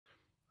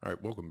All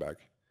right, welcome back.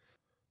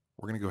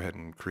 We're going to go ahead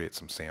and create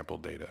some sample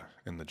data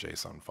in the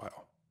JSON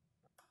file.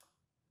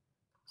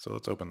 So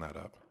let's open that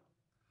up.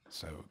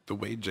 So the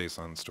way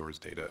JSON stores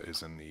data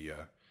is in the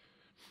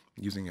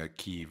using a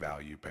key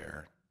value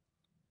pair.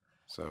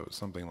 So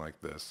something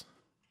like this.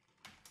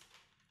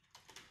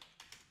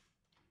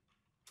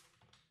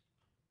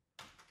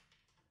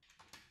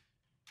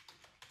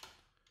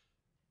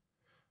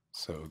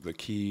 So the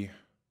key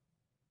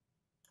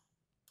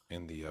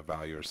and the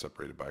value are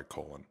separated by a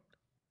colon.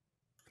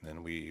 And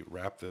then we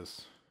wrap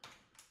this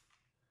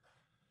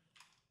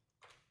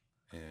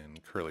in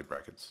curly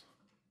brackets.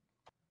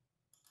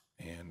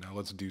 And now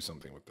let's do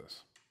something with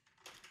this.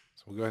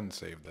 So we'll go ahead and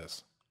save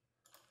this.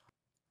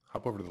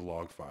 Hop over to the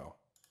log file.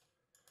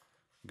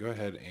 Go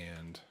ahead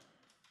and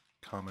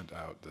comment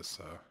out this,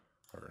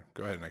 or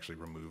go ahead and actually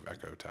remove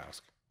echo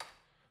task.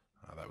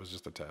 That was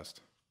just a test.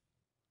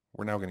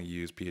 We're now going to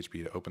use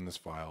PHP to open this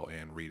file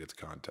and read its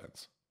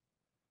contents.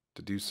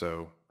 To do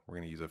so, we're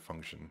going to use a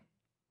function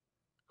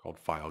called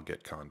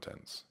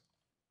fileGetContents.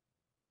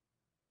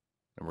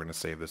 And we're going to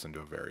save this into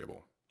a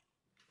variable.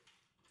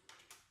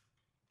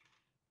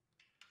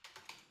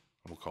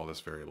 We'll call this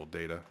variable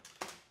data.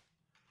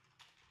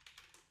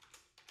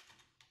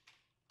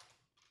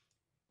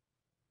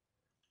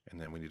 And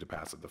then we need to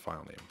pass it the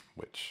file name,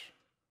 which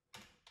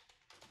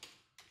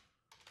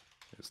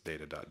is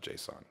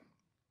data.json.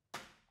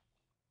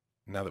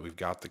 Now that we've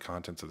got the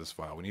contents of this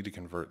file, we need to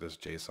convert this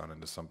JSON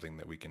into something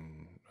that we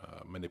can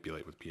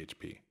manipulate with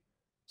PHP.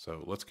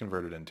 So let's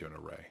convert it into an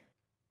array.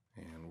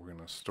 And we're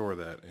going to store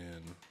that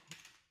in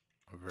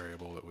a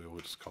variable that we will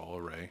just call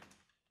array.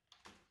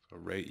 So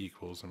array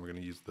equals, and we're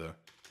going to use the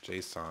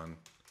JSON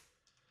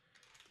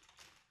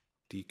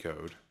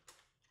decode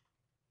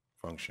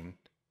function,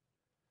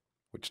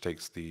 which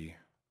takes the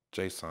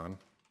JSON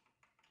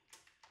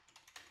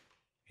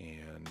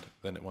and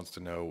then it wants to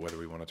know whether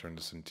we want to turn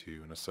this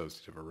into an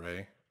associative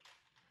array,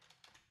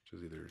 which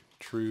is either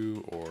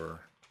true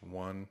or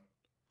 1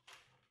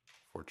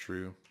 for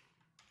true.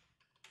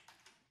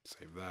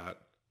 Save that.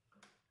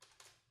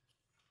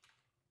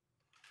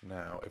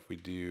 Now if we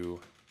do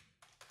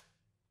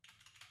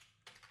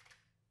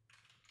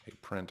a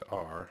print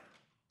r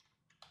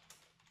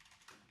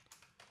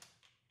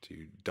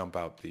to dump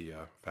out the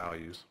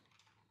values,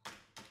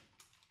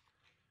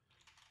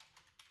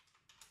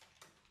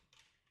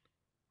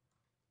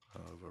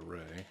 of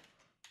array,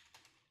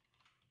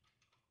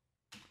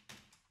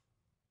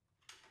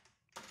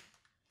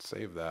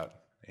 save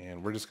that,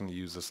 and we're just going to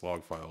use this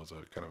log file as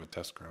a kind of a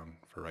test ground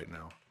for right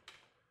now.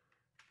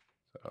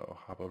 So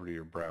hop over to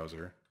your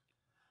browser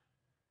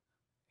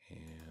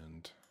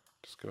and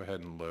just go ahead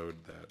and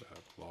load that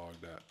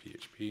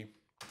log.php.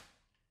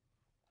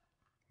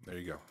 There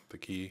you go, the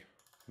key,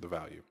 the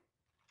value.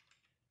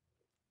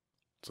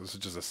 So this is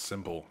just a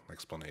simple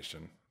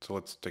explanation. So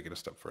let's take it a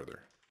step further.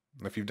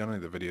 And if you've done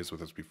any of the videos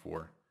with us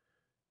before,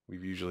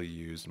 we've usually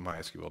used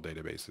MySQL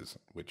databases,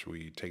 which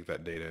we take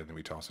that data and then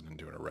we toss it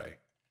into an array.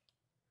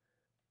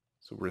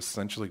 So we're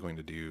essentially going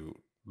to do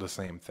the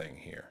same thing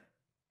here.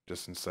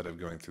 Just instead of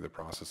going through the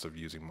process of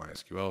using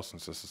MySQL,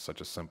 since this is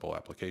such a simple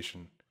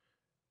application,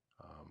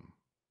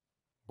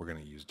 we're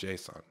going to use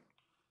JSON.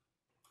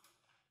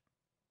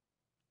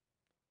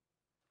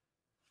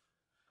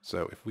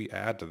 So if we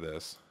add to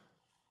this,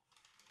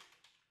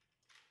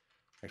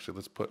 actually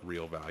let's put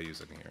real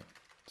values in here.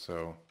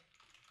 So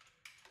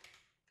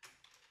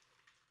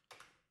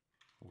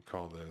we'll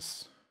call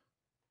this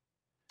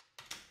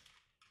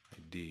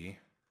ID,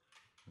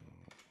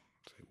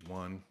 say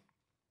 1.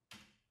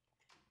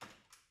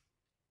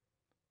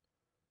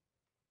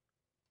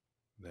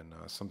 Then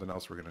something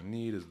else we're going to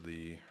need is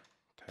the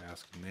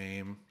task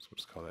name, so we'll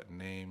just call that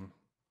name.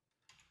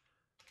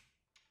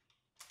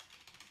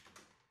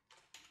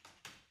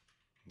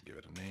 Give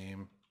it a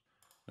name.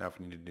 Now if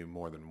we need to do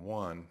more than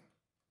one,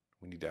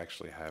 we need to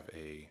actually have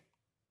a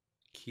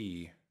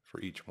key for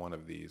each one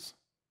of these.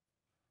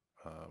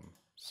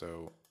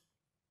 So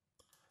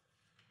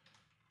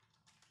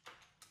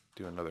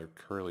do another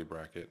curly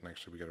bracket, and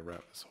actually we got to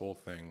wrap this whole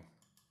thing,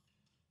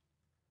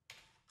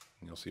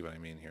 and you'll see what I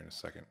mean here in a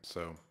second.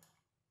 So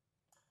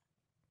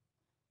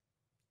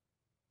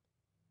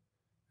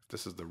if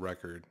this is the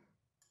record,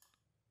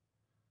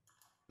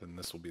 then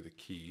this will be the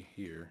key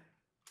here.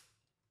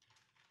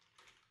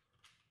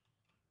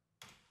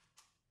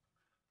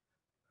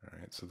 All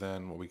right, so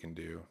then what we can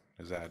do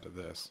is add to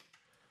this.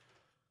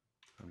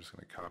 I'm just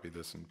going to copy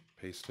this and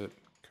paste it,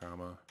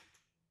 comma,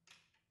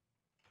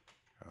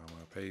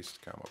 comma,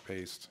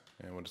 paste,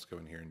 and we'll just go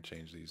in here and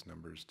change these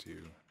numbers to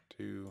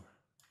 2,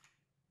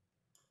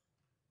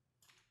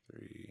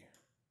 3,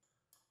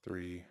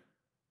 3,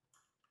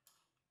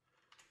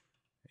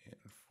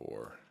 and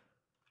 4.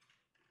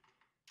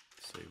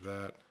 Save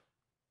that.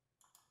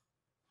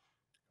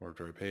 Over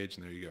to our page,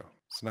 and there you go.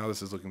 So now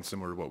this is looking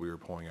similar to what we were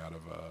pulling out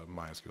of a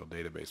MySQL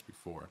database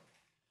before.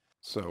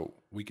 So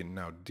we can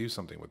now do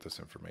something with this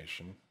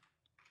information.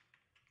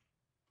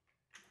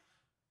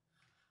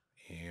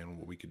 And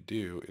what we could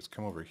do is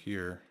come over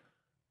here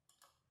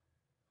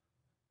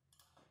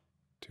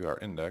to our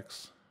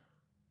index,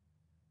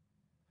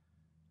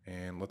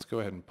 And let's go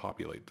ahead and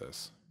populate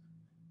this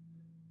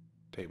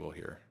table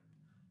here.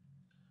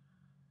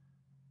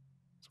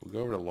 So we'll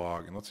go over to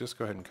log, and let's just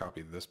go ahead and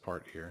copy this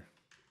part here.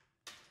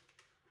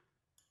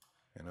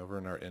 And over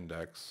in our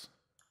index,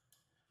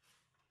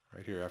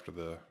 right here after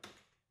the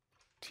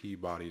T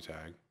body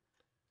tag,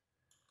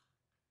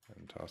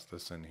 and toss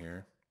this in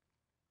here.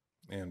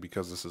 And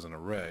because this is an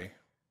array,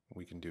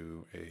 we can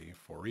do a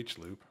for each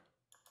loop.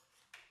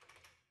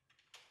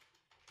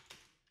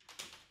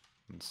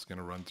 It's going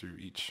to run through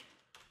each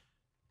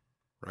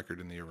record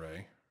in the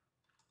array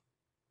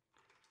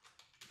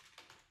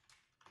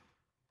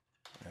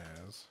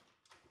as,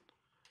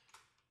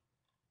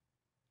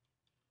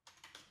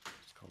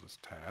 let's call this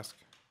task.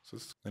 So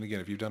this, and again,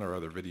 if you've done our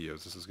other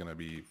videos, this is going to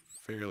be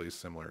fairly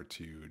similar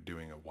to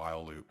doing a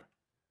while loop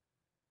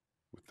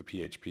with the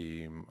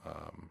PHP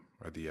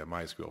or the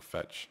MySQL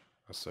fetch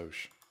assoc.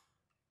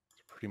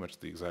 It's pretty much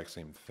the exact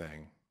same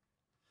thing.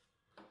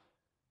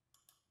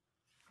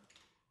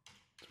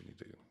 So we need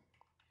to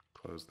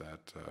close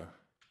that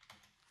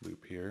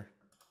loop here.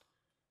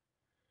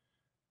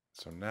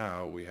 So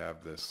now we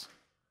have this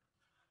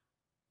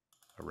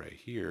array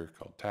here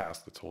called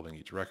task that's holding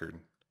each record,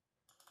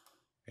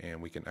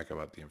 and we can echo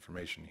out the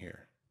information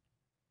here.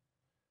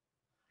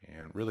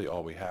 And really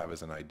all we have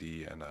is an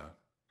ID and a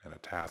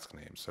task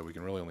name, so we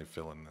can really only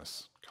fill in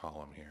this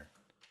column here.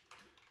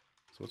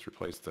 So let's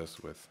replace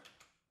this with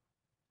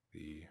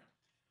the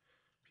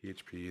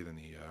PHP, then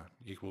the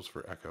equals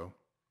for echo,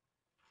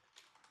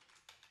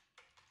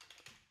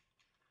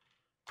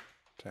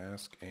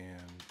 task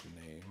and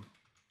name.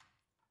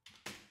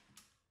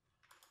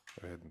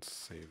 Go ahead and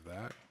save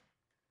that.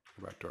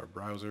 Go back to our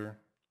browser.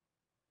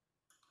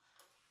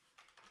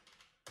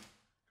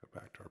 Go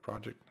back to our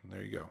project, and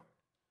there you go.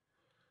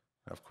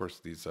 Now, of course,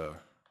 these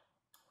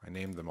I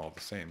named them all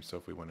the same, so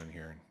if we went in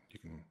here, you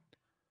can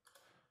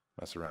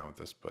mess around with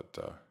this, but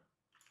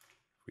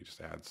if we just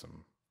add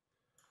some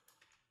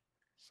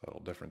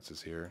subtle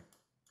differences here,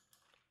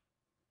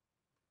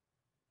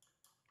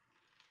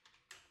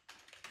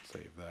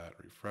 save that,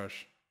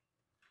 refresh,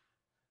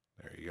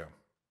 there you go.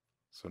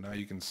 So now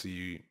you can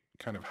see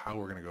kind of how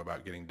we're going to go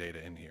about getting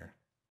data in here.